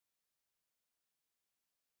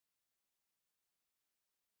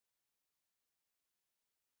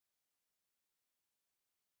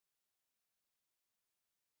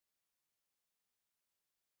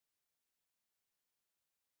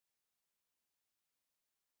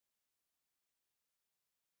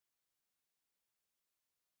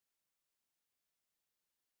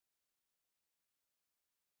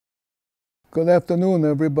Good afternoon,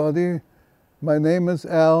 everybody. My name is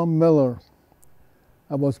Al Miller.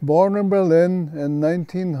 I was born in Berlin in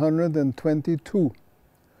 1922.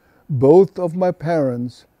 Both of my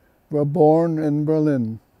parents were born in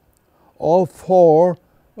Berlin. All four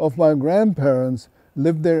of my grandparents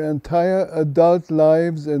lived their entire adult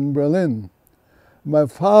lives in Berlin. My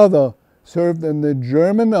father served in the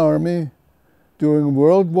German army during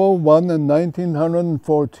World War I in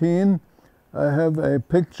 1914. I have a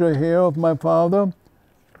picture here of my father.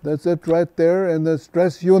 That's it right there in this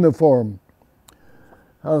dress uniform.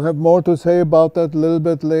 I'll have more to say about that a little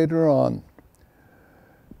bit later on.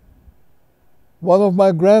 One of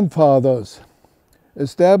my grandfathers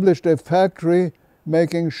established a factory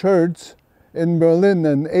making shirts in Berlin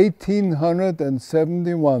in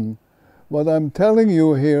 1871. What I'm telling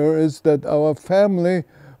you here is that our family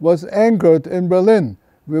was anchored in Berlin.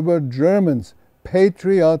 We were Germans.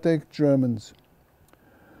 Patriotic Germans.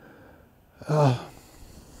 My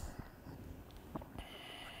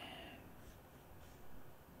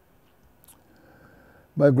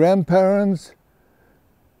grandparents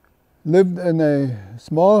lived in a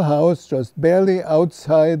small house just barely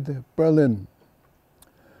outside Berlin.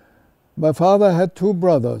 My father had two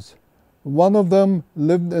brothers. One of them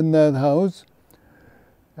lived in that house,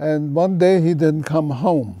 and one day he didn't come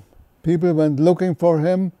home. People went looking for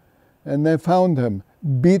him, and they found him,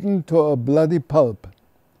 beaten to a bloody pulp.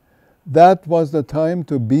 That was the time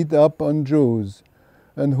to beat up on Jews.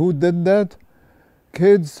 And who did that?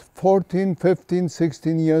 Kids 14, 15,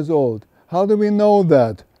 16 years old. How do we know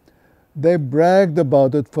that? They bragged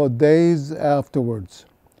about it for days afterwards,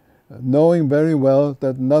 knowing very well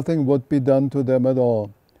that nothing would be done to them at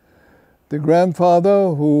all. The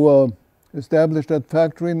grandfather who established that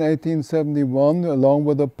factory in 1871, along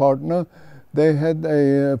with a partner, they had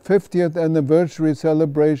a 50th anniversary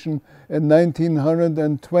celebration in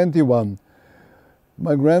 1921.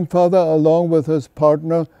 My grandfather, along with his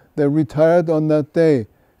partner, they retired on that day.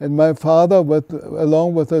 And my father,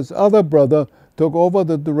 along with his other brother, took over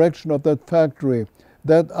the direction of that factory.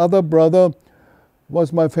 That other brother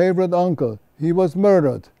was my favorite uncle. He was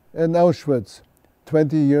murdered in Auschwitz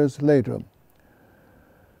 20 years later.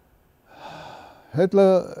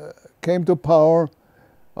 Hitler came to power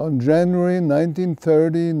on January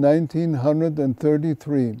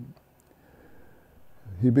 1933.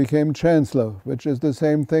 He became Chancellor, which is the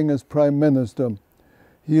same thing as Prime Minister.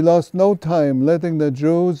 He lost no time letting the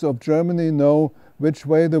Jews of Germany know which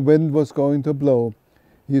way the wind was going to blow.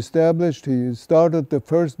 He started the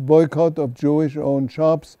first boycott of Jewish-owned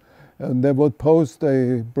shops, and they would post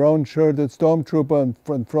a brown-shirted stormtrooper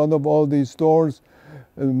in front of all these stores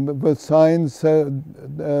with signs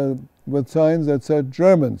that said,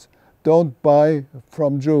 "Germans, don't buy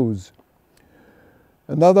from Jews."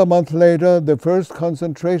 Another month later, the first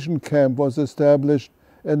concentration camp was established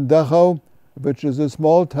in Dachau, which is a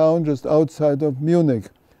small town just outside of Munich.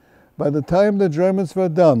 By the time the Germans were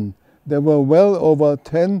done, there were well over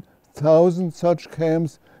 10,000 such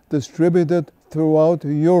camps distributed throughout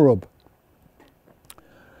Europe.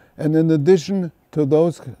 And in addition to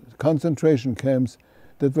those concentration camps,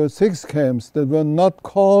 there were 6 camps that were not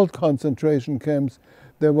called concentration camps.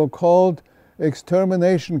 They were called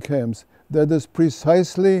extermination camps. That is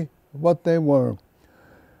precisely what they were.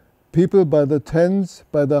 People by the tens,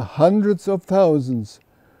 by the hundreds of thousands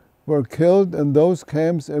were killed in those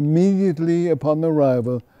camps immediately upon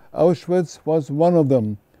arrival. Auschwitz was one of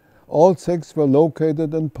them. All 6 were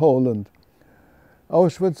located in Poland.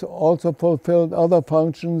 Auschwitz also fulfilled other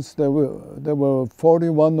functions. There were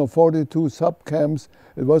 41 or 42 sub-camps.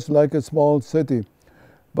 It was like a small city.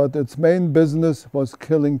 But its main business was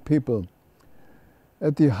killing people.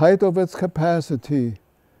 At the height of its capacity,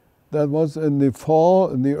 that was in the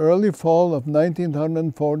early fall of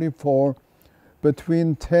 1944,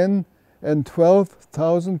 between 10 and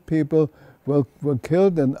 12,000 people were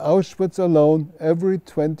killed in Auschwitz alone every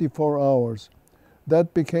 24 hours.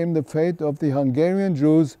 That became the fate of the Hungarian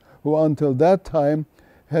Jews who until that time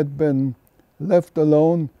had been left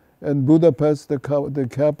alone in Budapest, the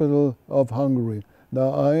capital of Hungary.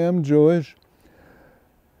 Now, I am Jewish.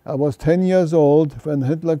 I was 10 years old when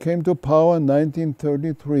Hitler came to power in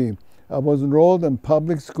 1933. I was enrolled in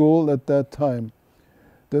public school at that time.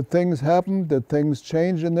 Did things happen? Did things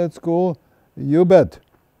change in that school? You bet.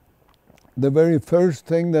 The very first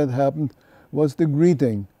thing that happened was the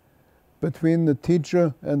greeting between the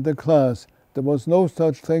teacher and the class. There was no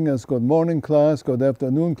such thing as good morning class, good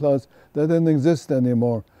afternoon class. That didn't exist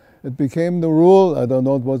anymore. It became the rule. I don't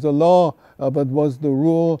know, it was a law, but it was the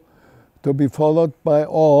rule to be followed by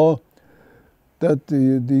all, that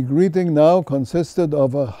the greeting now consisted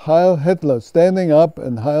of a Heil Hitler, standing up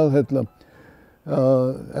and Heil Hitler.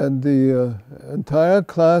 and the entire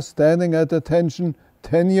class, standing at attention,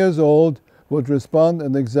 10 years old, would respond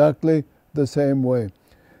in exactly the same way.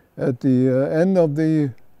 At the end of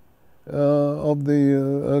the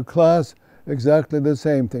class, exactly the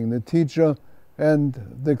same thing, the teacher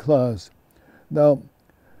and the class. Now,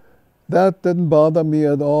 that didn't bother me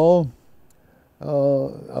at all.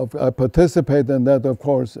 I participated in that, of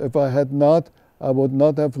course. If I had not, I would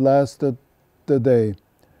not have lasted the day.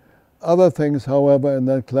 Other things, however, in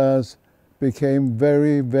that class became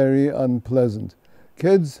very, very unpleasant.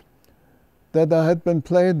 Kids that I had been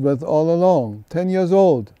played with all along, 10 years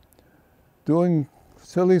old, doing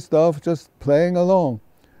silly stuff, just playing along.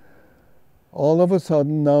 All of a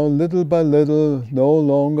sudden now, little by little, no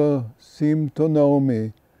longer seemed to know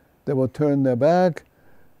me. They would turn their back.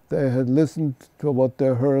 They had listened to what they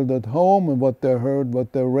heard at home and what they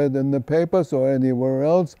read in the papers or anywhere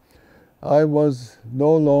else. I was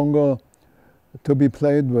no longer to be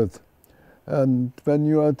played with. And when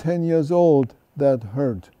you are 10 years old, that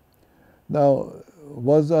hurt. Now,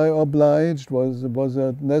 was I obliged? Was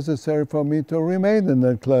it necessary for me to remain in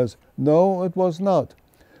that class? No, it was not.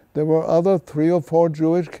 There were other 3 or 4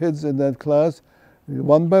 Jewish kids in that class.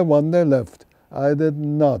 One by one they left. I did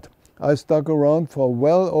not. I stuck around for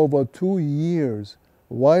well over 2 years.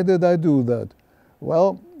 Why did I do that?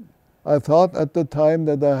 Well, I thought at the time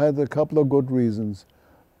that I had a couple of good reasons.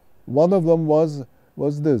 One of them was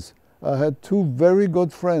this. I had 2 very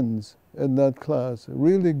good friends in that class,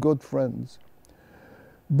 really good friends.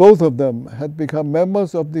 Both of them had become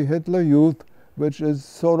members of the Hitler Youth, which is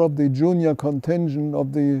sort of the junior contingent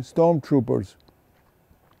of the stormtroopers.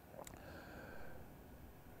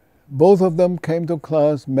 Both of them came to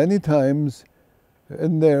class many times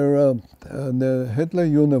in their Hitler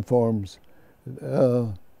uniforms.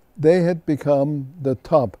 They had become the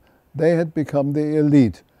top. They had become the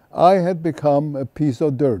elite. I had become a piece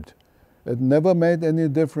of dirt. It never made any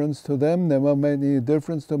difference to them, never made any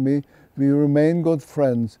difference to me. We remained good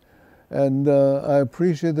friends. And I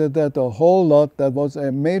appreciated that a whole lot. That was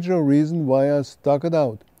a major reason why I stuck it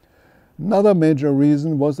out. Another major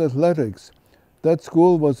reason was athletics. That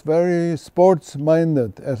school was very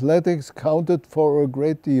sports-minded. Athletics counted for a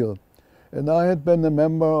great deal. And I had been a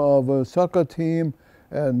member of a soccer team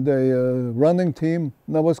and a running team,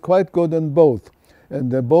 and I was quite good in both.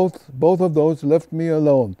 And both of those left me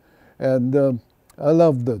alone. And I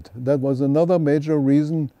loved it. That was another major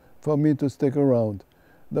reason for me to stick around.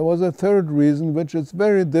 There was a third reason, which is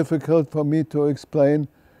very difficult for me to explain.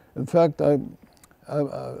 In fact, I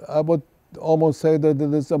would almost say that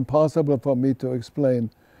it is impossible for me to explain.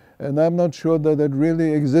 And I'm not sure that it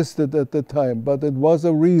really existed at the time, but it was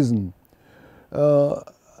a reason.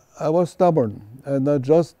 I was stubborn, and I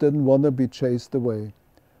just didn't want to be chased away.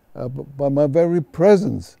 By my very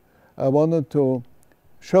presence, I wanted to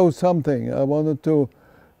show something. I wanted to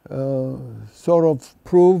sort of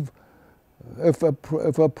prove, if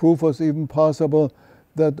a proof was even possible,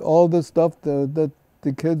 that all the stuff that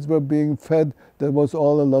the kids were being fed, that was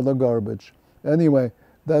all a lot of garbage. Anyway,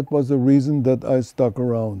 that was the reason that I stuck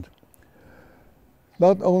around.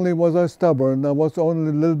 Not only was I stubborn, I was only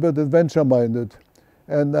a little bit adventure-minded.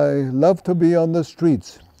 And I loved to be on the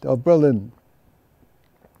streets of Berlin.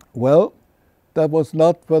 Well, that was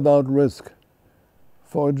not without risk.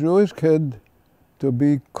 For a Jewish kid to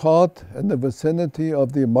be caught in the vicinity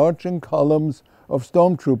of the marching columns of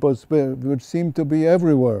stormtroopers, which seemed to be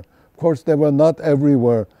everywhere. Of course, they were not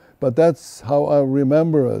everywhere, but that's how I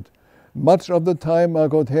remember it. Much of the time I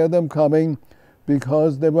could hear them coming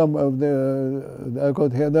because I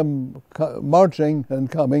could hear them marching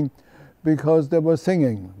and coming because they were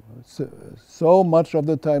singing. So much of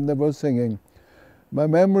the time they were singing. My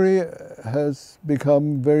memory has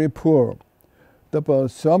become very poor. There were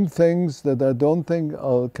some things that I don't think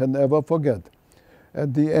I can ever forget.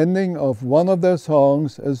 And the ending of one of their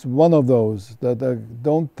songs is one of those that I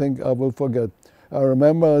don't think I will forget. I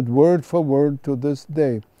remember it word for word to this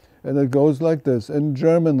day. And it goes like this, in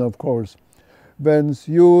German of course. Wenn's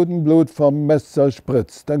Judenblut vom Messer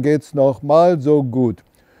spritzt, dann geht's noch mal so gut.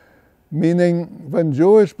 Meaning, when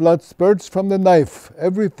Jewish blood spurts from the knife,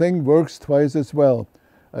 everything works twice as well.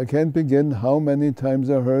 I can't begin how many times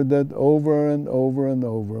I heard that over and over and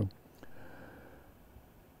over.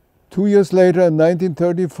 2 years later, in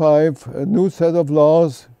 1935, a new set of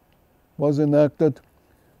laws was enacted,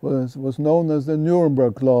 was known as the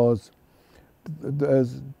Nuremberg laws.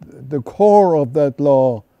 As the core of that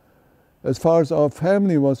law, as far as our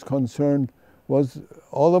family was concerned, was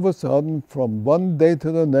all of a sudden, from one day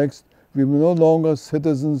to the next, we were no longer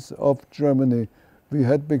citizens of Germany. We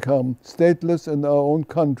had become stateless in our own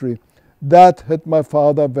country. That hit my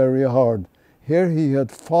father very hard. Here he had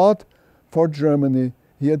fought for Germany.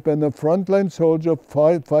 He had been a frontline soldier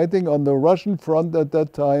fighting on the Russian front at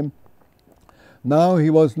that time. Now he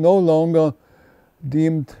was no longer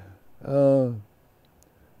deemed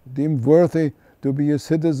worthy to be a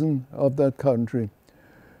citizen of that country.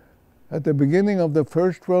 At the beginning of the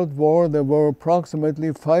First World War, there were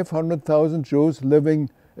approximately 500,000 Jews living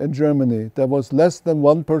in Germany. That was less than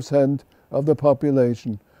 1% of the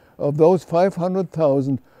population. Of those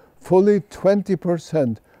 500,000, fully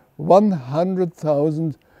 20%,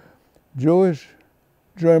 100,000 Jewish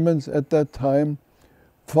Germans at that time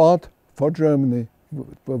fought for Germany,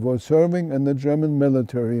 were serving in the German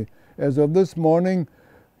military. As of this morning,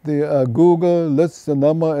 the Google lists the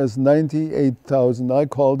number as 98,000. I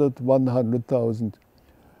called it 100,000.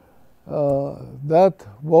 That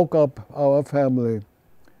woke up our family.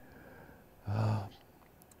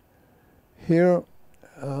 Here,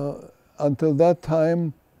 until that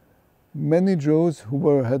time, many Jews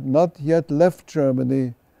who had not yet left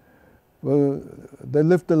Germany, they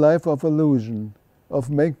lived a life of illusion, of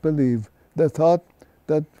make-believe. They thought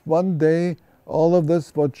that one day all of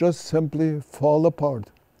this would just simply fall apart.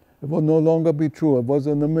 It would no longer be true. It was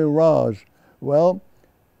in a mirage. Well,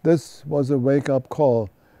 this was a wake-up call.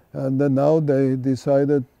 And then now they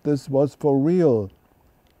decided this was for real.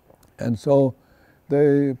 And so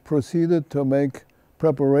they proceeded to make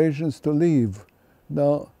preparations to leave.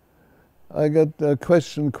 Now, I get a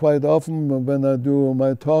question quite often when I do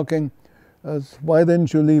my talking, as why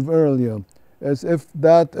didn't you leave earlier? As if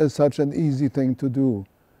that is such an easy thing to do.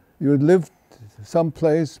 You had lived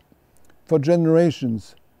someplace for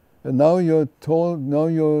generations, and now you're told, now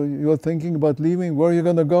you're thinking about leaving. Where are you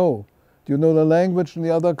going to go? Do you know the language in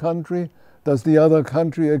the other country? Does the other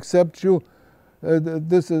country accept you? The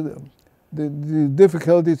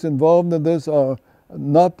difficulties involved in this are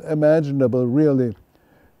not imaginable, really.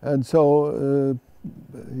 And so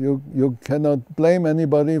you cannot blame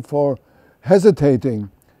anybody for hesitating.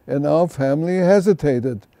 And our family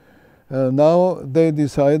hesitated. Now they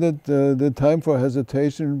decided the time for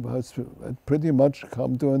hesitation has pretty much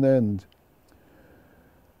come to an end.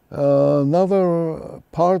 Another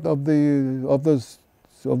part of these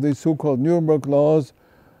so-called Nuremberg laws,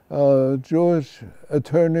 Jewish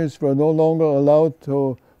attorneys were no longer allowed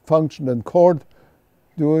to function in court.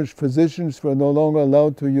 Jewish physicians were no longer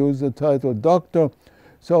allowed to use the title doctor.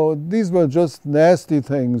 So these were just nasty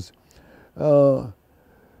things. I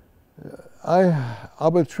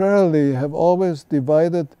arbitrarily have always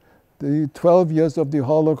divided the 12 years of the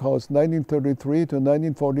Holocaust, 1933 to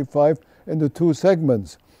 1945, into two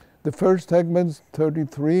segments. The first segment,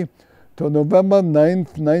 33 to November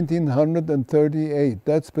 9th, 1938,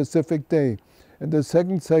 that specific day. And the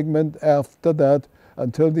second segment after that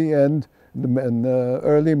until the end, in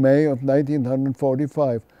early May of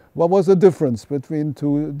 1945. What was the difference between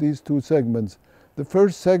these two segments? The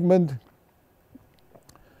first segment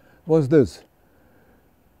was this.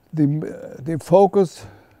 The focus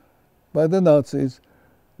by the Nazis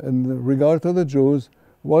in regard to the Jews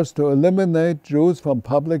was to eliminate Jews from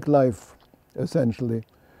public life, essentially.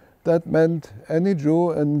 That meant any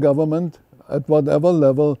Jew in government at whatever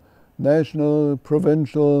level, national,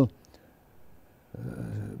 provincial,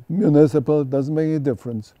 municipal, doesn't make any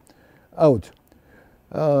difference, out.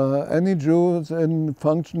 Any Jews in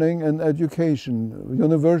functioning in education,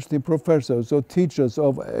 university professors or teachers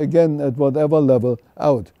of, again, at whatever level,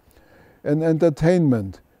 out. In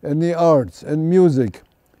entertainment, in the arts, in music,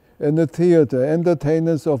 in the theater,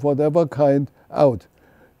 entertainers of whatever kind, out.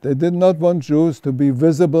 They did not want Jews to be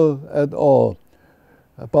visible at all.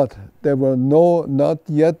 But there were not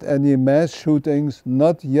yet any mass shootings,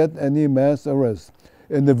 not yet any mass arrests.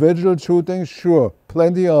 Individual shootings, sure,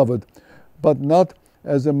 plenty of it, but not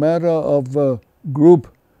as a matter of group,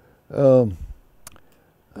 well,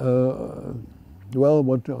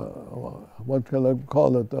 what can I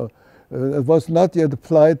call it? It was not yet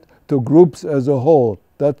applied to groups as a whole.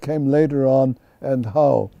 That came later on, and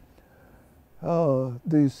how.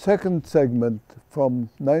 The second segment from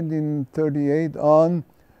 1938 on,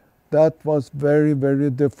 that was very, very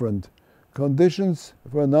different. Conditions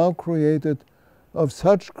were now created of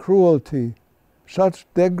such cruelty, such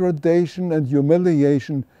degradation and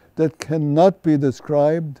humiliation that cannot be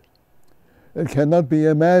described, it cannot be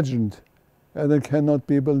imagined, and it cannot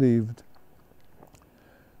be believed.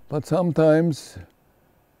 But sometimes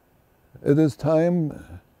it is time,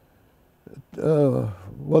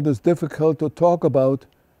 what is difficult to talk about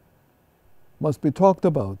must be talked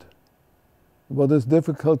about. What is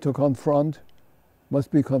difficult to confront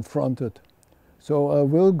must be confronted. So I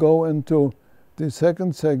will go into the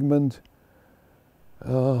second segment,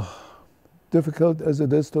 difficult as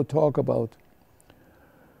it is to talk about.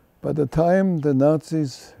 By the time the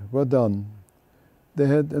Nazis were done, they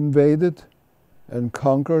had invaded and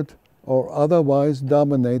conquered or otherwise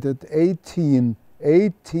dominated 18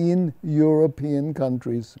 European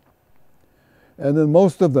countries. And in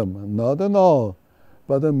most of them, not in all,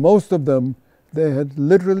 but in most of them, they had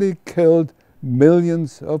literally killed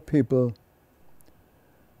millions of people.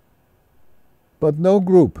 But no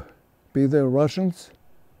group, be they Russians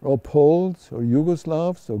or Poles or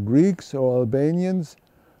Yugoslavs or Greeks or Albanians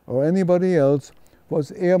or anybody else,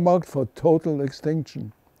 was earmarked for total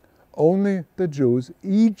extinction. Only the Jews,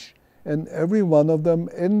 each and every one of them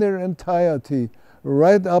in their entirety,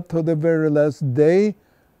 right up to the very last day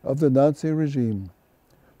of the Nazi regime.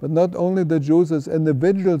 But not only the Jews as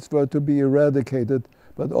individuals were to be eradicated,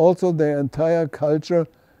 but also their entire culture,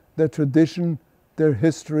 their tradition, their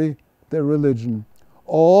history, their religion.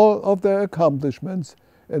 All of their accomplishments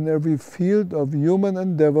in every field of human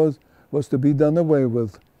endeavors was to be done away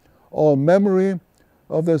with. All memory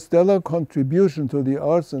of their stellar contribution to the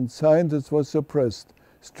arts and sciences was suppressed.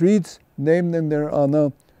 Streets named in their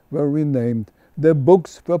honor were renamed. Their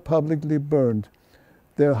books were publicly burned.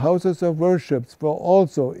 Their houses of worship were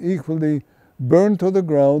also equally burned to the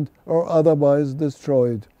ground or otherwise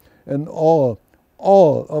destroyed. And all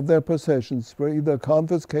of their possessions were either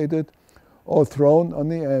confiscated or thrown on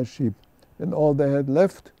the ash heap. And all they had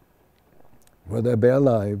left were their bare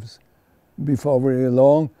lives. Before very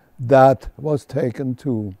long, that was taken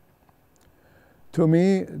too. To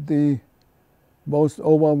me, the most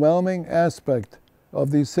overwhelming aspect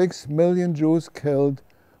of the 6 million Jews killed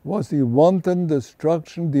was the wanton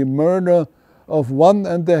destruction, the murder of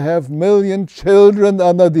 1.5 million children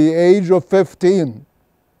under the age of 15.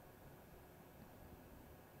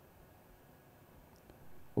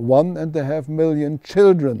 1.5 million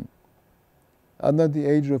children under the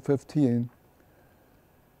age of 15.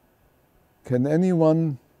 Can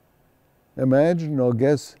anyone imagine or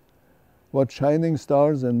guess what shining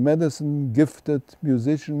stars in medicine, gifted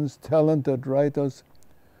musicians, talented writers,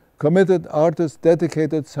 committed artists,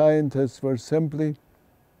 dedicated scientists were simply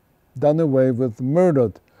done away with,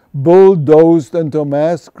 murdered, bulldozed into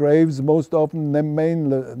mass graves, most often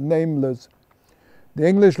nameless. The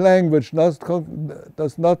English language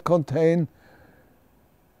does not contain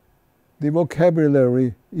the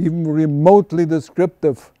vocabulary, even remotely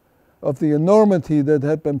descriptive of the enormity that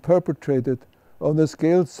had been perpetrated on a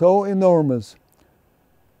scale so enormous,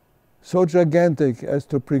 so gigantic as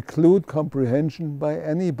to preclude comprehension by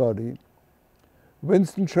anybody.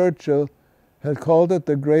 Winston Churchill had called it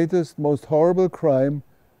the greatest, most horrible crime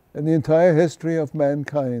in the entire history of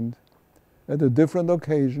mankind. At a different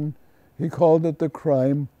occasion, he called it the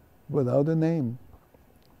crime without a name.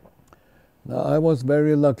 Now, I was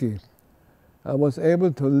very lucky. I was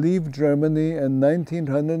able to leave Germany in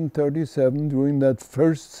 1937 during that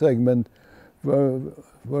first segment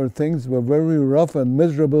where things were very rough and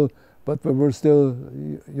miserable, but we were still,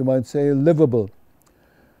 you might say, livable.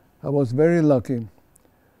 I was very lucky.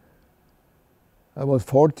 I was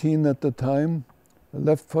 14 at the time. I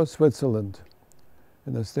left for Switzerland.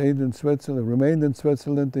 And I stayed in Switzerland, remained in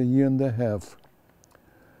Switzerland a year and a half.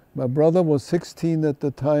 My brother was 16 at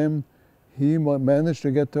the time. He managed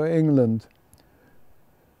to get to England.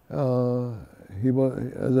 He was,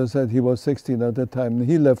 as I said, he was 16 at the time.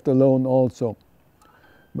 He left alone also.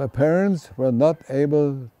 My parents were not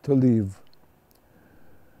able to leave.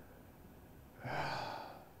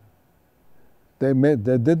 They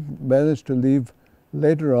did manage to leave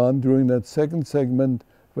later on during that second segment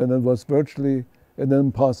when it was virtually an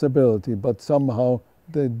impossibility, but somehow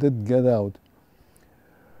they did get out.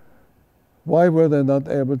 Why were they not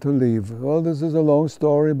able to leave? Well, this is a long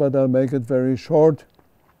story, but I'll make it very short.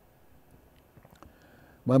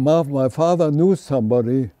 My father knew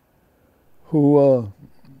somebody who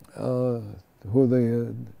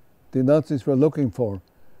the Nazis were looking for,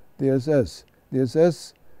 the SS. The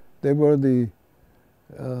SS, they were the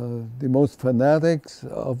most fanatics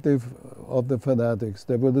of the fanatics.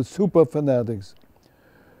 They were the super fanatics.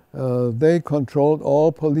 They controlled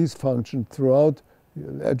all police functions throughout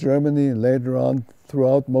Germany and later on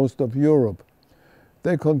throughout most of Europe.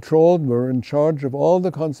 They were in charge of all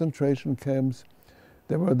the concentration camps.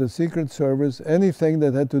 They were the Secret Service. Anything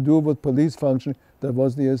that had to do with police function, that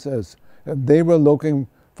was the SS. And they were looking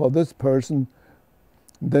for this person.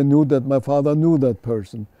 They knew that my father knew that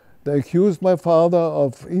person. They accused my father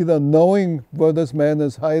of either knowing where this man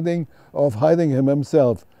is hiding or of hiding him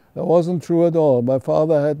himself. That wasn't true at all. My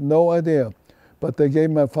father had no idea. But they gave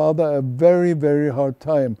my father a very, very hard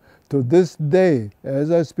time. To this day,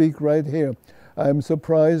 as I speak right here, I am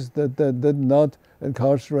surprised that they did not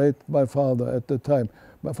incarcerate my father at the time.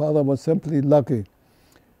 My father was simply lucky.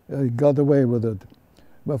 He got away with it.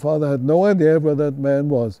 My father had no idea where that man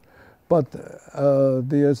was. But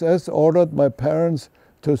the SS ordered my parents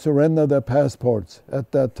to surrender their passports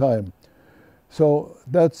at that time. So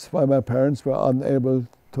that's why my parents were unable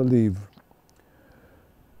to leave.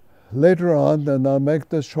 Later on, and I'll make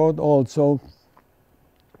this short also,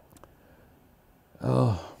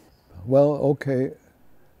 well, okay,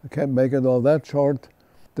 I can't make it all that short.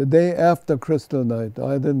 The day after Kristallnacht,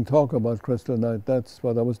 I didn't talk about Kristallnacht, that's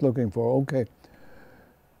what I was looking for, okay.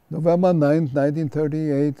 November 9th,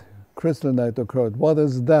 1938, Kristallnacht occurred. What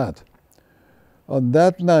is that? On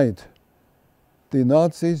that night, the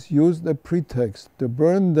Nazis used a pretext to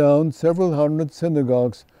burn down several hundred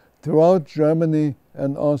synagogues throughout Germany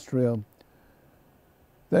and Austria.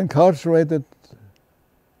 They incarcerated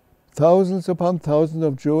thousands upon thousands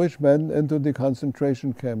of Jewish men into the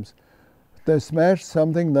concentration camps. They smashed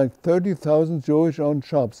something like 30,000 Jewish-owned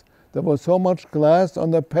shops. There was so much glass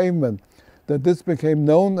on the pavement that this became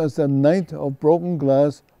known as the Night of Broken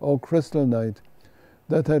Glass or Kristallnacht.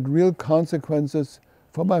 That had real consequences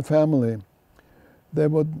for my family. They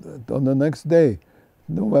would, on the next day,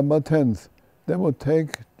 November 10th, they would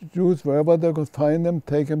take Jews wherever they could find them,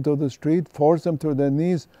 take them to the street, force them to their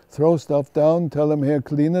knees, throw stuff down, tell them, here,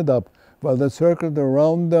 clean it up, while they circled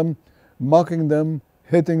around them, mocking them,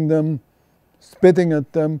 hitting them, spitting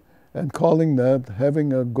at them, and calling that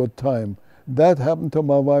having a good time. That happened to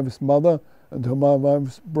my wife's mother and to my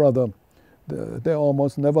wife's brother. They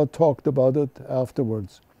almost never talked about it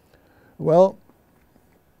afterwards. Well,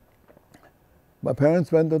 my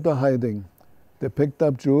parents went into hiding. They picked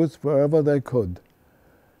up Jews wherever they could.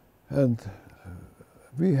 And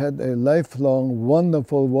we had a lifelong,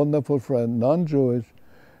 wonderful, wonderful friend, non-Jewish.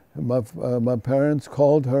 My parents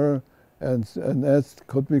called her and asked,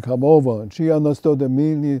 could we come over? And she understood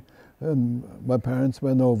immediately, and my parents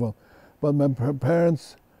went over. But my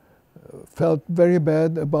parents felt very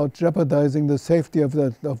bad about jeopardizing the safety of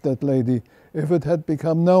that lady if it had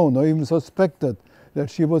become known or even suspected that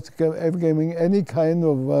she was giving any kind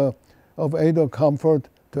of aid or comfort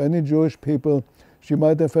to any Jewish people. She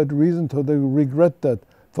might have had reason to regret that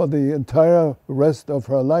for the entire rest of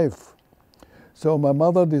her life. So my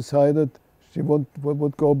mother decided she would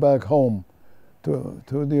go back home to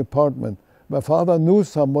the apartment. My father knew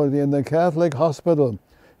somebody in the Catholic hospital.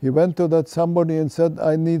 He went to that somebody and said,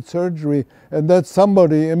 I need surgery. And that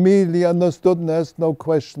somebody immediately understood and asked no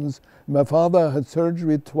questions. My father had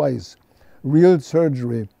surgery twice, real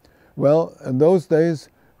surgery. Well, in those days,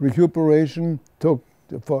 recuperation took,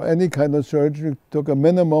 for any kind of surgery, took a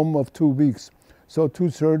minimum of 2 weeks. So 2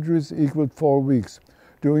 surgeries equaled 4 weeks.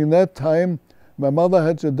 During that time, my mother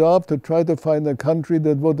had a job to try to find a country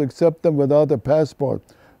that would accept them without a passport.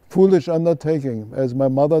 Foolish undertaking, as my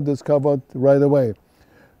mother discovered right away.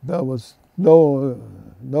 There was no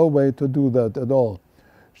way to do that at all.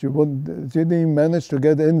 She didn't even manage to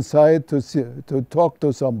get inside to talk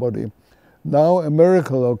to somebody. Now a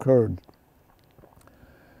miracle occurred.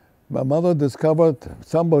 My mother discovered,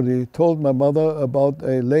 somebody told my mother about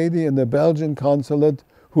a lady in the Belgian consulate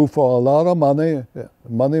who, for a lot of money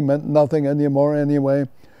meant nothing anymore anyway,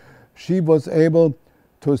 she was able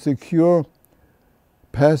to secure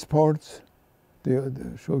passports,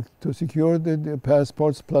 to secure the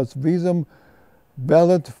passports plus visum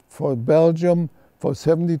valid for Belgium for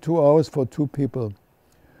 72 hours for 2 people.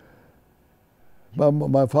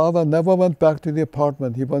 My father never went back to the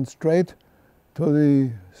apartment. He went straight to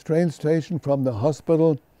the train station from the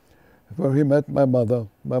hospital where he met my mother.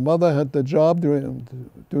 My mother had the job during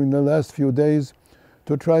the last few days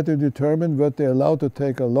to try to determine what they're allowed to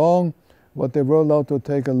take along. What they were allowed to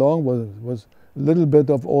take along was a little bit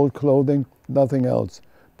of old clothing, nothing else.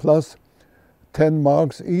 Plus 10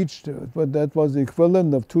 marks each, but that was the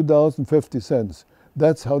equivalent of $2.50.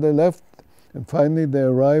 That's how they left. And finally they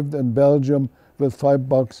arrived in Belgium with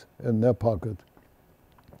 $5 in their pocket.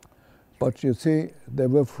 But you see, they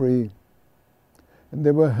were free. And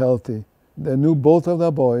they were healthy. They knew both of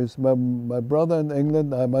their boys, my brother in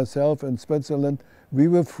England, I myself in Switzerland. We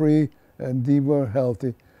were free and they were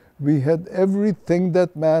healthy. We had everything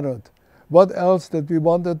that mattered. What else did we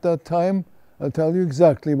want at that time? I'll tell you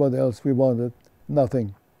exactly what else we wanted.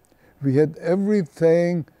 Nothing. We had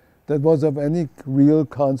everything that was of any real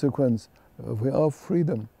consequence of our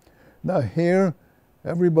freedom. Now here,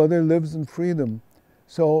 everybody lives in freedom.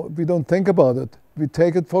 So we don't think about it. We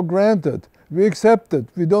take it for granted. We accept it.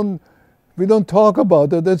 We don't talk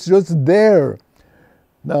about it. It's just there.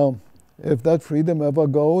 Now, if that freedom ever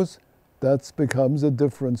goes, that becomes a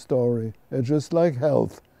different story. It's just like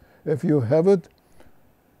health. If you have it,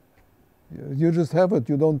 you just have it.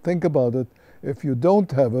 You don't think about it. If you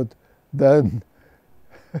don't have it, then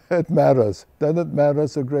it matters. Then it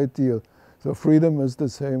matters a great deal. So freedom is the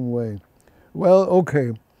same way. Well,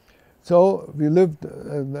 okay. So we lived,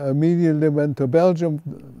 immediately went to Belgium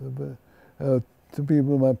to be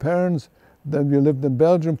with my parents. Then we lived in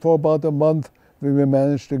Belgium for about a month. We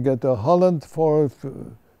managed to get to Holland for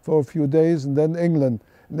a few days, and then England.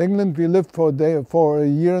 In England, we lived for a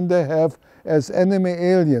year and a half as enemy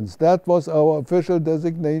aliens. That was our official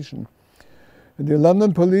designation. And the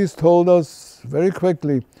London police told us very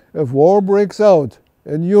quickly, if war breaks out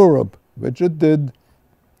in Europe, which it did,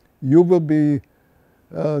 you will be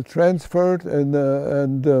transferred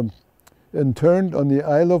and interned on the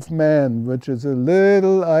Isle of Man, which is a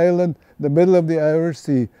little island in the middle of the Irish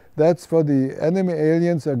Sea. That's where the enemy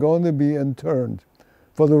aliens are going to be interned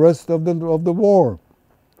for the rest of the war.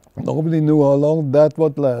 Nobody knew how long that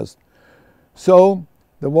would last. So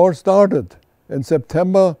the war started on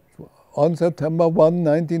September 1,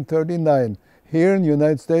 1939. Here in the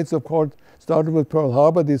United States, of course, started with Pearl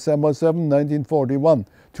Harbor, December 7, 1941,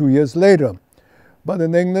 2 years later. But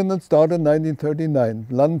in England, it started in 1939.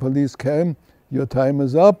 London police came, your time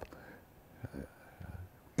is up,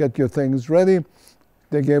 get your things ready.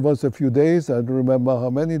 They gave us a few days, I don't remember how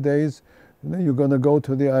many days, and then you're going to go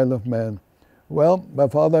to the Isle of Man. Well, my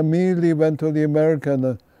father immediately went to the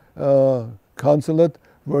American consulate,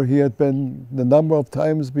 where he had been the number of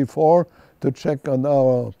times before to check on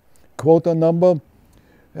our quota number,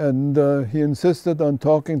 and he insisted on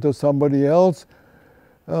talking to somebody else.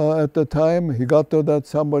 At the time, he got to that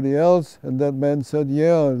somebody else, and that man said,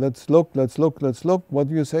 yeah, let's look. What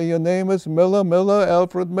do you say your name is? Miller,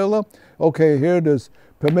 Alfred Miller? Okay, here it is.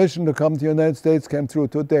 Permission to come to the United States came through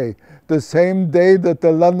today. The same day that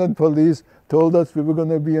the London police told us we were going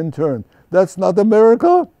to be interned. That's not a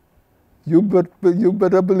miracle? You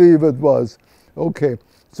better believe it was. Okay,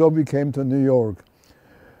 so we came to New York.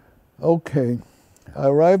 Okay, I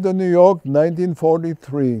arrived in New York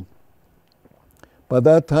 1943. By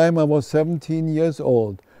that time, I was 17 years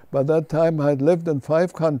old. By that time, I had lived in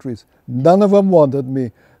 5 countries. None of them wanted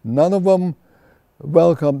me. None of them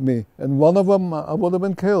welcomed me. And one of them, I would have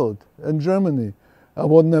been killed in Germany. I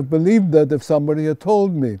wouldn't have believed that if somebody had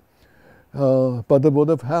told me. But it would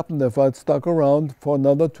have happened if I'd stuck around for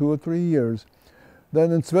another 2 or 3 years.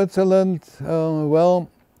 Then in Switzerland, well,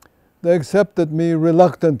 they accepted me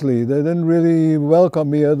reluctantly. They didn't really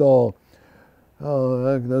welcome me at all.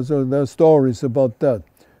 There's stories about that.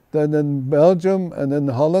 Then in Belgium and in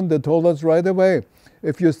Holland, they told us right away,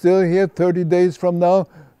 if you're still here 30 days from now,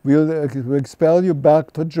 we'll expel you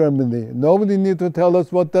back to Germany. Nobody need to tell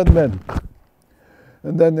us what that meant.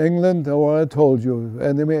 And then England, I told you,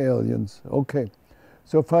 enemy aliens. Okay.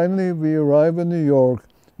 So finally, we arrive in New York,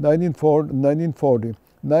 1940.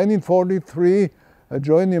 1943, I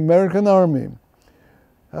joined the American Army.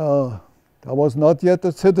 I was not yet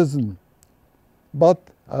a citizen, but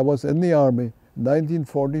I was in the Army,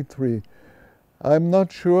 1943. I'm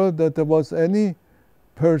not sure that there was any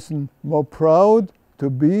person more proud to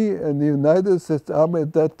be in the United States Army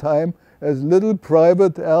at that time as little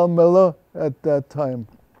Private Al Miller at that time.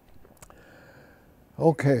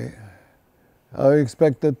 Okay, I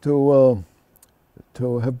expected to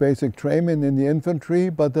have basic training in the infantry,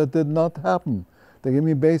 but that did not happen. They gave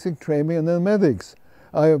me basic training in the medics.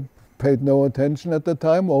 I paid no attention at the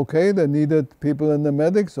time. Okay, they needed people in the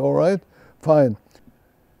medics, all right, fine.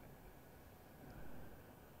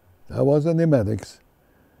 I was in the medics,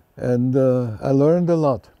 and I learned a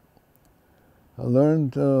lot. I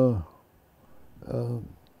learned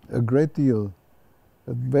a great deal,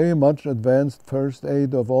 very much advanced first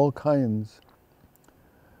aid of all kinds.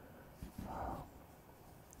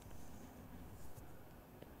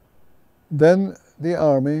 Then the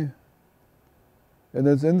Army, in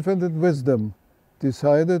its infinite wisdom,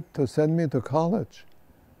 decided to send me to college.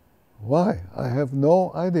 Why? I have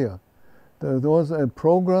no idea. There was a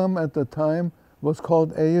program at the time, was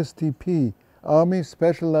called ASTP, Army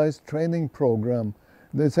Specialized Training Program.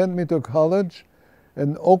 They sent me to college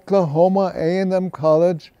in Oklahoma A&M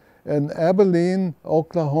College in Abilene,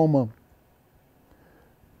 Oklahoma.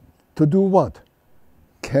 To do what?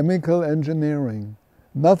 Chemical engineering.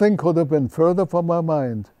 Nothing could have been further from my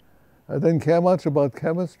mind. I didn't care much about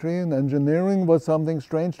chemistry, and engineering was something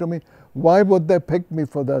strange to me. Why would they pick me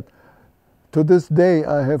for that? To this day,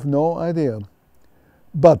 I have no idea.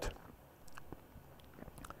 But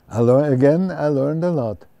I learned a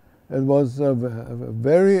lot. It was a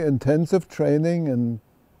very intensive training in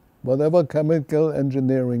whatever chemical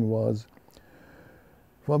engineering was.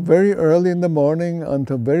 From very early in the morning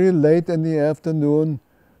until very late in the afternoon,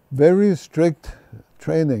 very strict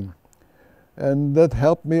training. And that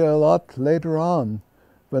helped me a lot later on.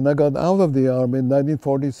 when I got out of the Army in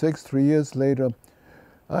 1946, 3 years later,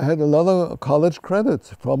 I had a lot of college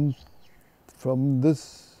credits from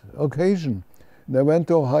this occasion. And I went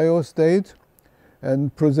to Ohio State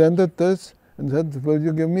and presented this and said, will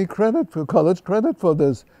you give me credit, for college credit for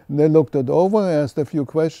this? And they looked it over, asked a few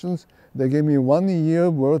questions. They gave me 1 year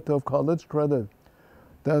worth of college credit.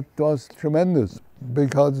 That was tremendous,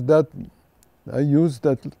 because I used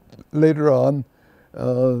that later on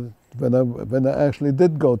when I actually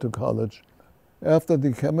did go to college. After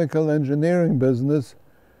the chemical engineering business,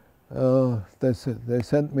 they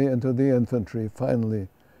sent me into the infantry finally.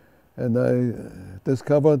 And I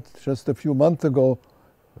discovered just a few months ago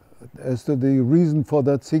as to the reason for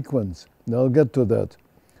that sequence. And I'll get to that.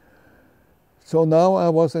 So now I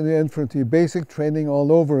was in the infantry, basic training all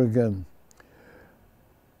over again.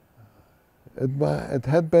 It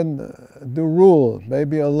had been the rule,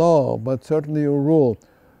 maybe a law, but certainly a rule,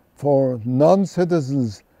 for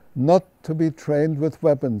non-citizens not to be trained with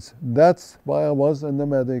weapons. That's why I was in the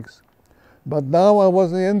medics. But now I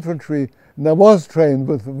was in the infantry, and I was trained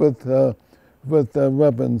with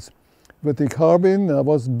weapons. With the carbine, I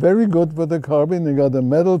was very good with the carbine. I got a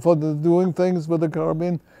medal for doing things with the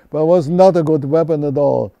carbine, but I was not a good weapon at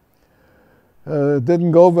all. It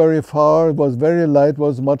didn't go very far, it was very light,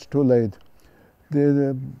 was much too late.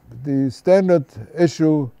 The standard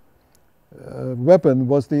issue weapon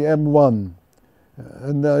was the M1,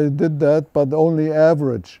 and I did that, but only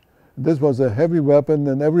average. This was a heavy weapon,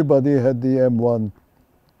 and everybody had the M1.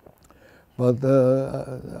 But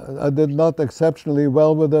I did not exceptionally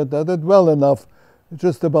well with it. I did well enough,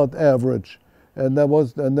 just about average. And I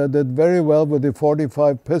did very well with the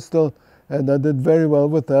 .45 pistol, and I did very well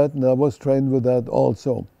with that, and I was trained with that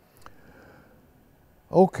also.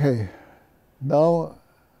 Okay, now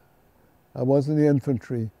I was in the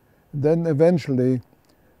infantry. Then eventually,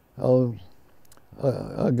 I'm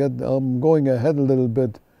going ahead a little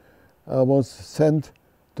bit. I was sent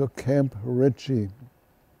to Camp Ritchie.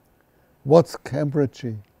 What's Camp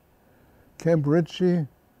Ritchie? Camp Ritchie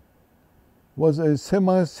was a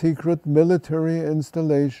semi-secret military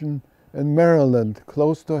installation in Maryland,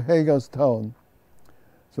 close to Hagerstown.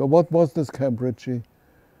 So what was this Camp Ritchie?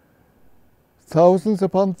 Thousands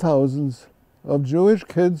upon thousands of Jewish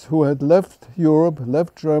kids who had left Europe,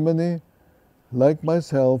 left Germany, like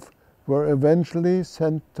myself, were eventually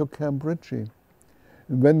sent to Camp Ritchie.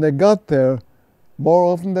 And when they got there, more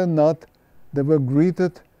often than not, they were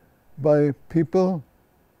greeted by people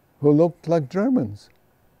who looked like Germans.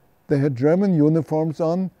 They had German uniforms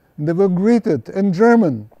on, and they were greeted in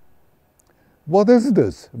German. What is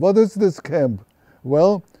this? What is this camp?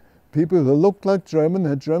 Well, people who looked like German,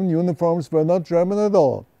 had German uniforms, were not German at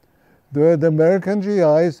all. They were the American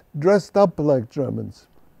GIs dressed up like Germans.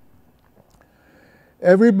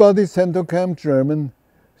 Everybody sent to Camp German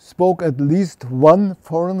spoke at least one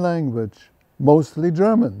foreign language, mostly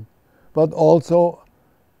German, but also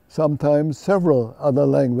sometimes several other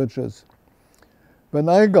languages. When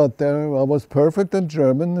I got there, I was perfect in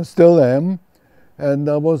German, still am, and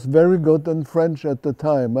I was very good in French at the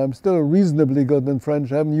time. I'm still reasonably good in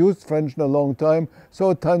French. I haven't used French in a long time, so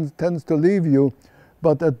it tends to leave you.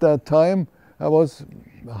 But at that time, I was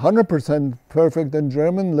 100% perfect in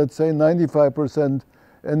German, let's say 95%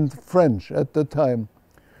 in French at the time.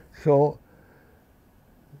 So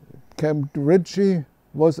Camp Ritchie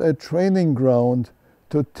was a training ground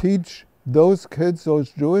to teach those kids, those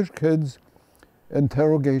Jewish kids,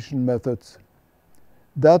 interrogation methods.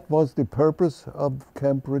 That was the purpose of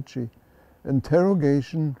Camp Ritchie.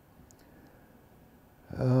 Interrogation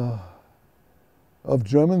of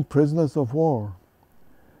German prisoners of war.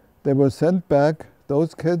 They were sent back,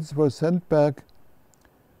 those kids were sent back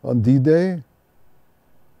on D-Day,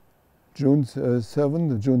 June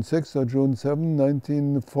 7, June 6 or June 7,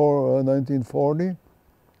 1940.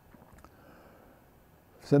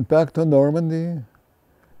 Sent back to Normandy.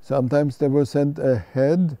 Sometimes they were sent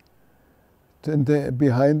ahead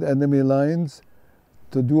behind enemy lines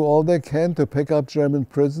to do all they can to pick up German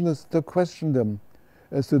prisoners, to question them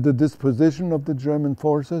as to the disposition of the German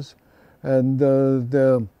forces and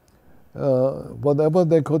whatever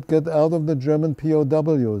they could get out of the German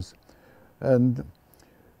POWs. And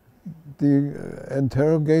the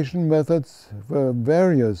interrogation methods were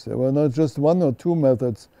various. There were not just one or two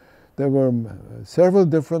methods. There were several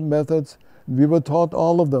different methods. We were taught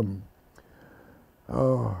all of them.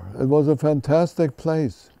 It was a fantastic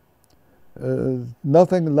place.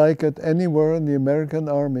 Nothing like it anywhere in the American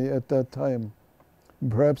Army at that time.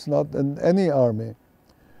 Perhaps not in any army.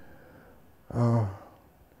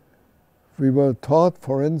 We were taught,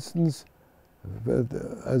 for instance,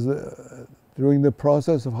 during the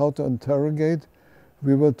process of how to interrogate,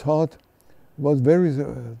 we were taught was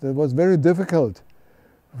very difficult.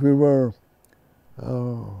 We were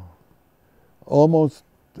almost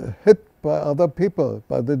hit by other people,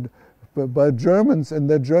 by Germans in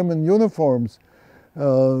their German uniforms,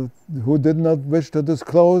 who did not wish to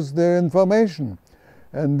disclose their information.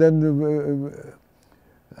 And then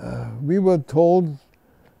we were told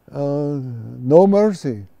no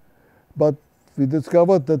mercy. But we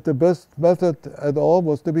discovered that the best method at all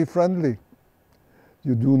was to be friendly.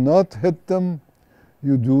 You do not hit them.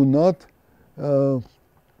 You do not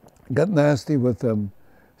get nasty with them.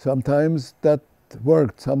 Sometimes that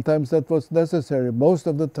worked. Sometimes that was necessary. Most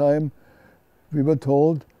of the time we were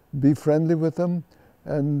told, be friendly with them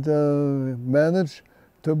and manage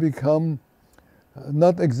to become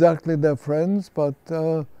not exactly their friends, but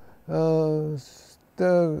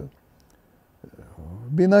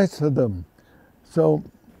be nice to them. So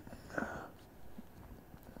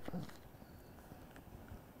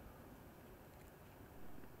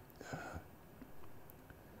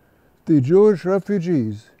the Jewish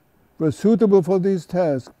refugees were suitable for these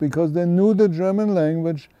tasks because they knew the German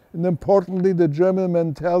language and, importantly, the German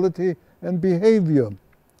mentality and behavior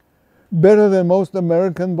better than most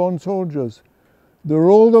American-born soldiers. The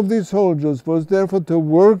role of these soldiers was therefore to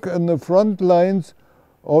work in the front lines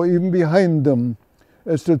or even behind them,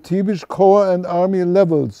 at strategic corps and army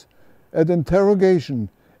levels, at interrogation,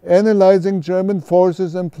 analyzing German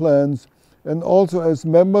forces and plans, and also as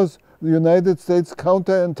members of the United States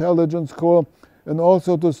Counterintelligence Corps, and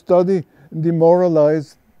also to study and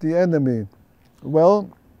demoralize the enemy. Well,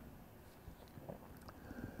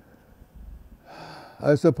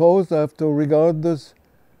 I suppose I have to regard this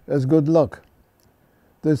as good luck.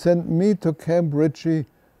 They sent me to Camp Ritchie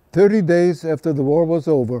 30 days after the war was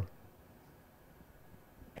over.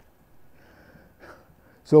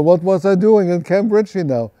 So what was I doing in Camp Ritchie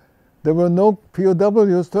now? There were no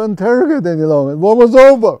POWs to interrogate any longer. The war was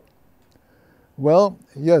over. Well,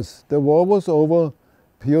 yes, the war was over.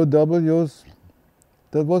 POWs,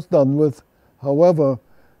 that was done with. However,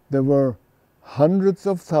 there were hundreds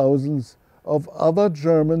of thousands of other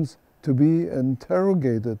Germans to be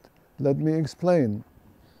interrogated. Let me explain.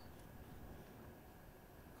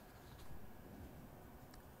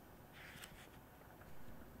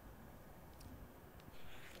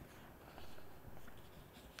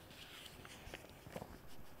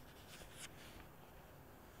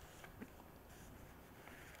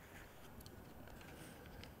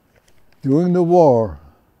 During the war,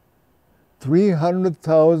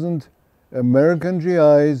 300,000 American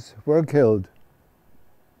GIs were killed.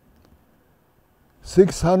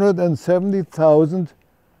 670,000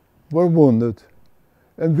 were wounded.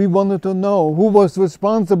 And we wanted to know who was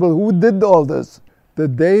responsible, who did all this. The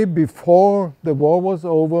day before the war was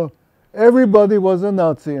over, everybody was a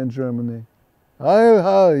Nazi in Germany.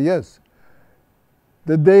 Yes.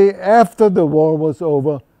 The day after the war was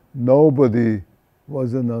over, nobody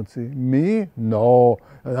was a Nazi. Me? No.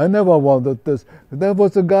 I never wanted this. There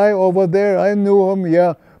was a guy over there, I knew him,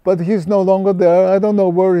 yeah, but he's no longer there. I don't know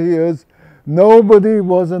where he is. Nobody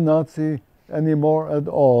was a Nazi anymore at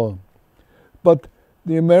all. But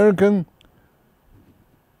the American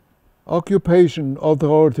occupation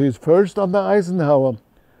authorities, first under Eisenhower,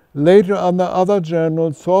 later under other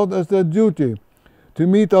generals, saw it as their duty to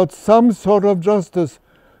mete out some sort of justice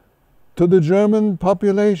to the German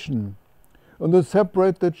population and to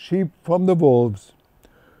separate the sheep from the wolves.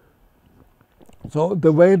 So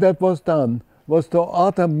the way that was done was to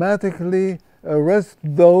automatically arrest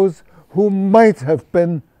those who might have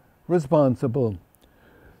been responsible.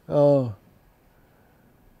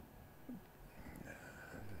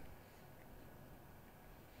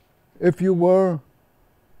 If you were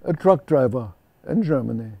a truck driver in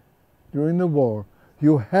Germany during the war,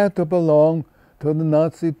 you had to belong to the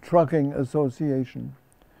Nazi Trucking Association.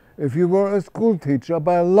 If you were a school teacher,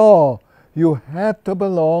 by law, you had to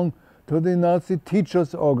belong to the Nazi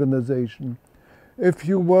Teachers Organization. If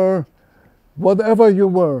you were, whatever you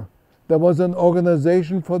were, there was an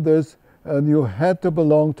organization for this, and you had to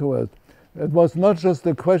belong to it. It was not just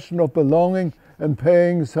a question of belonging and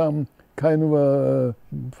paying some kind of a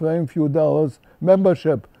few dollars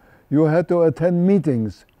membership. You had to attend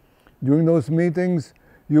meetings. During those meetings,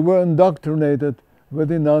 you were indoctrinated with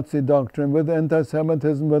the Nazi doctrine, with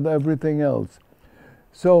anti-Semitism, with everything else.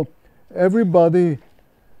 So everybody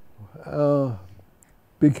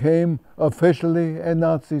became officially a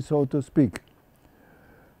Nazi, so to speak.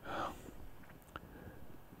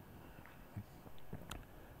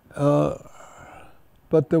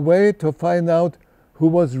 But the way to find out who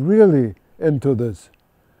was really into this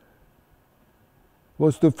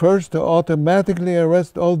was to first to automatically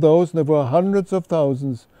arrest all those, and there were hundreds of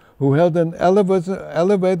thousands, who held an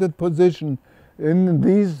elevated position in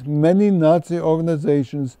these many Nazi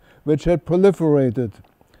organizations which had proliferated.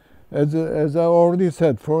 As I already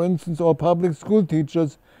said, for instance, all public school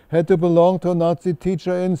teachers had to belong to a Nazi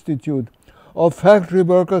teacher institute. All factory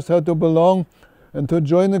workers had to belong and to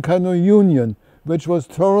join a kind of union which was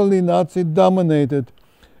thoroughly Nazi-dominated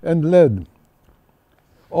and led.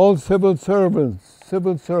 All civil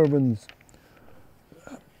servants,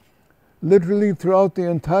 literally throughout the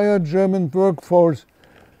entire German workforce,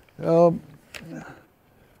 it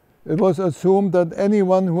was assumed that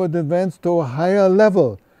anyone who had advanced to a higher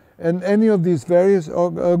level in any of these various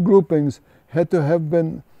groupings had to have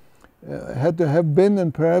been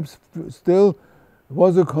and perhaps still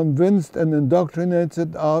was a convinced and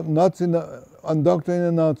indoctrinated Nazi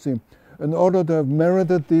in order to have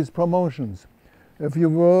merited these promotions. If you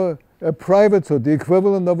were a private, so the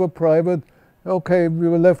equivalent of a private, okay, we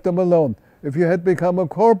will left them alone. If you had become a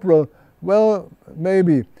corporal, well,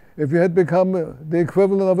 maybe. If you had become the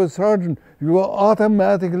equivalent of a sergeant, you were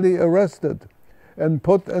automatically arrested and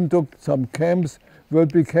put into some camps where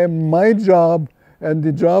it became my job and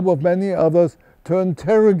the job of many others to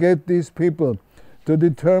interrogate these people, to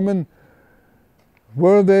determine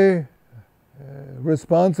were they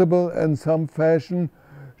responsible in some fashion,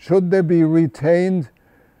 should they be retained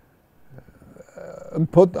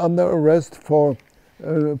and put under arrest for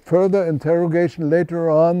further interrogation later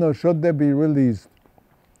on, or should they be released.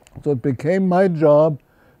 So it became my job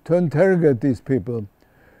to interrogate these people.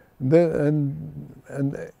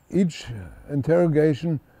 And each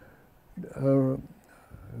interrogation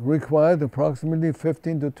required approximately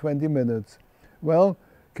 15 to 20 minutes. Well,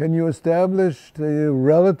 can you establish the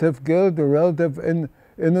relative guilt, the relative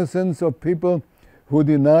innocence of people who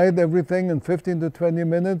denied everything in 15 to 20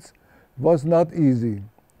 minutes? Was not easy.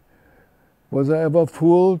 Was I ever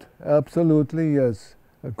fooled? Absolutely yes.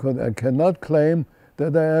 I cannot claim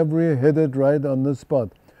that I ever hit it right on the spot.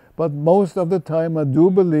 But most of the time I do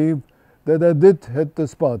believe that I did hit the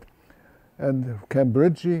spot. And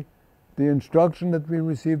Cambridge, the instruction that we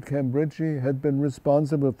received, Cambridge had been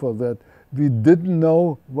responsible for that. We didn't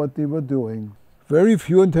know what they were doing. Very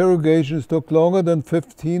few interrogations took longer than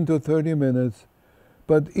 15 to 30 minutes,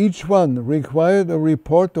 but each one required a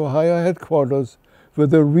report to higher headquarters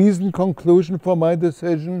with a reasoned conclusion for my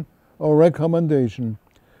decision or recommendation.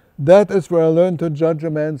 That is where I learned to judge a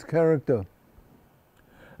man's character.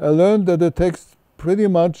 I learned that it takes pretty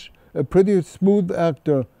much a pretty smooth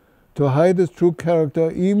actor to hide his true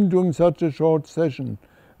character even during such a short session.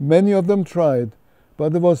 Many of them tried,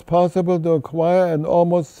 but it was possible to acquire an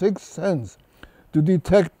almost sixth sense, to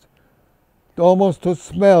detect, almost to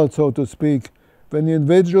smell, so to speak, when the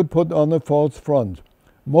individual put on a false front.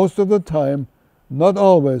 Most of the time, not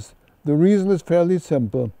always, the reason is fairly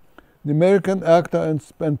simple. The American actor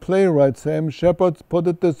and playwright Sam Shepard put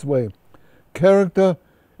it this way: character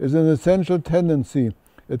is an essential tendency.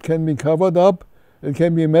 It can be covered up, it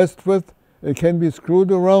can be messed with, it can be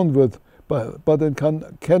screwed around with, but it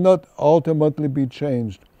cannot ultimately be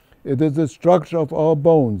changed. It is the structure of our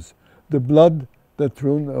bones, the blood that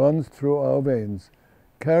runs through our veins.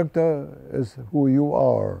 Character is who you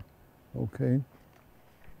are, okay?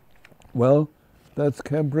 Well, that's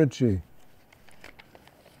Cambridge.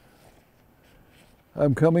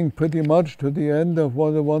 I'm coming pretty much to the end of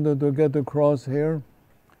what I wanted to get across here.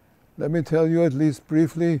 Let me tell you at least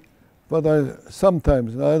briefly, but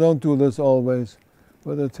sometimes, I don't do this always,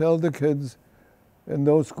 but I tell the kids in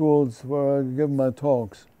those schools where I give my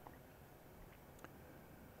talks.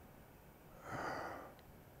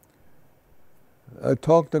 I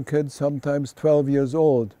talk to kids sometimes 12 years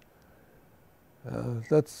old.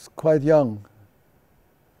 That's quite young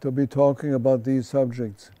to be talking about these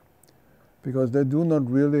subjects, because they do not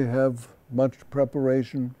really have much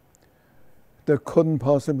preparation. They couldn't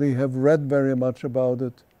possibly have read very much about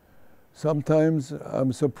it. Sometimes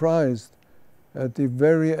I'm surprised at the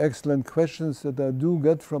very excellent questions that I do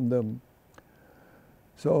get from them.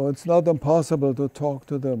 So it's not impossible to talk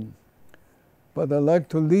to them. But I like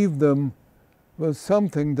to leave them with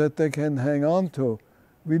something that they can hang on to.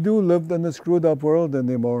 We do live in a screwed up world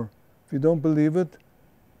anymore. If you don't believe it,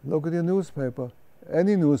 look at your newspaper.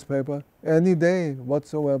 Any newspaper, any day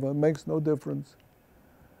whatsoever, makes no difference.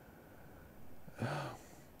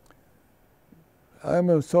 I'm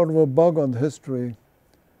a sort of a bug on history,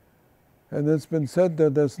 and it's been said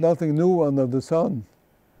that there's nothing new under the sun.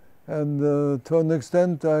 And to an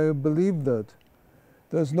extent, I believe that.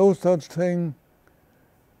 There's no such thing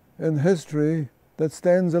in history that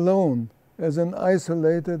stands alone as an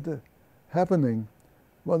isolated happening.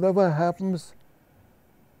 Whatever happens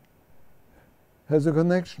has a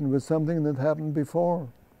connection with something that happened before.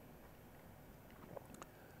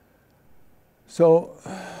 So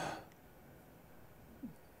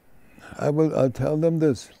I'll tell them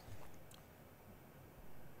this.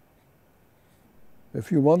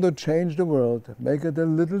 If you want to change the world, make it a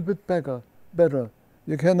little bit better.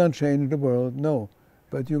 You cannot change the world, no,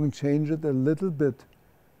 but you can change it a little bit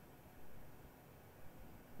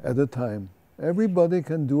at a time. Everybody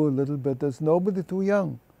can do a little bit. There's nobody too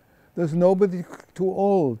young. There's nobody too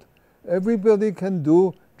old. Everybody can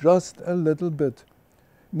do just a little bit.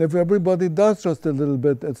 And if everybody does just a little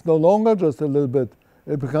bit, it's no longer just a little bit.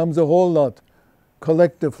 It becomes a whole lot,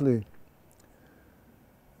 collectively.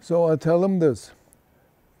 So I tell them this.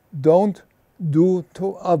 Don't do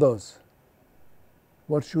to others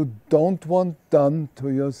what you don't want done to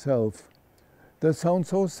yourself. That sounds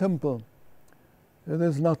so simple. It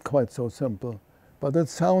is not quite so simple, but it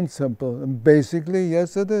sounds simple, and basically,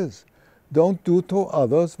 yes, it is. Don't do to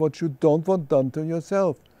others what you don't want done to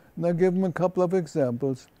yourself. And I give them a couple of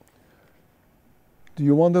examples. Do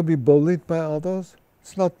you want to be bullied by others?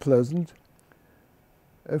 It's not pleasant.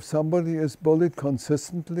 If somebody is bullied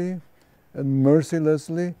consistently and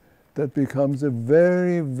mercilessly, that becomes a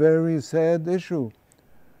very, very sad issue.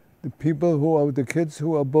 The kids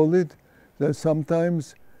who are bullied,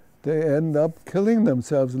 sometimes they end up killing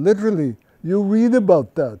themselves, literally. You read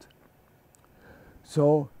about that.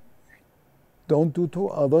 So, don't do to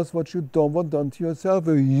others what you don't want done to yourself.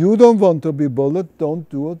 If you don't want to be bullied, don't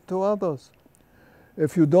do it to others.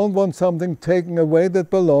 If you don't want something taken away that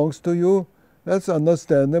belongs to you, that's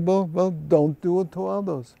understandable. Well, don't do it to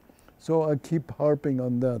others. So I keep harping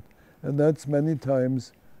on that. And that's many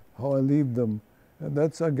times how I leave them. And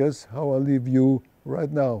that's, I guess, how I leave you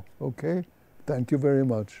right now. Okay? Thank you very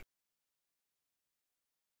much.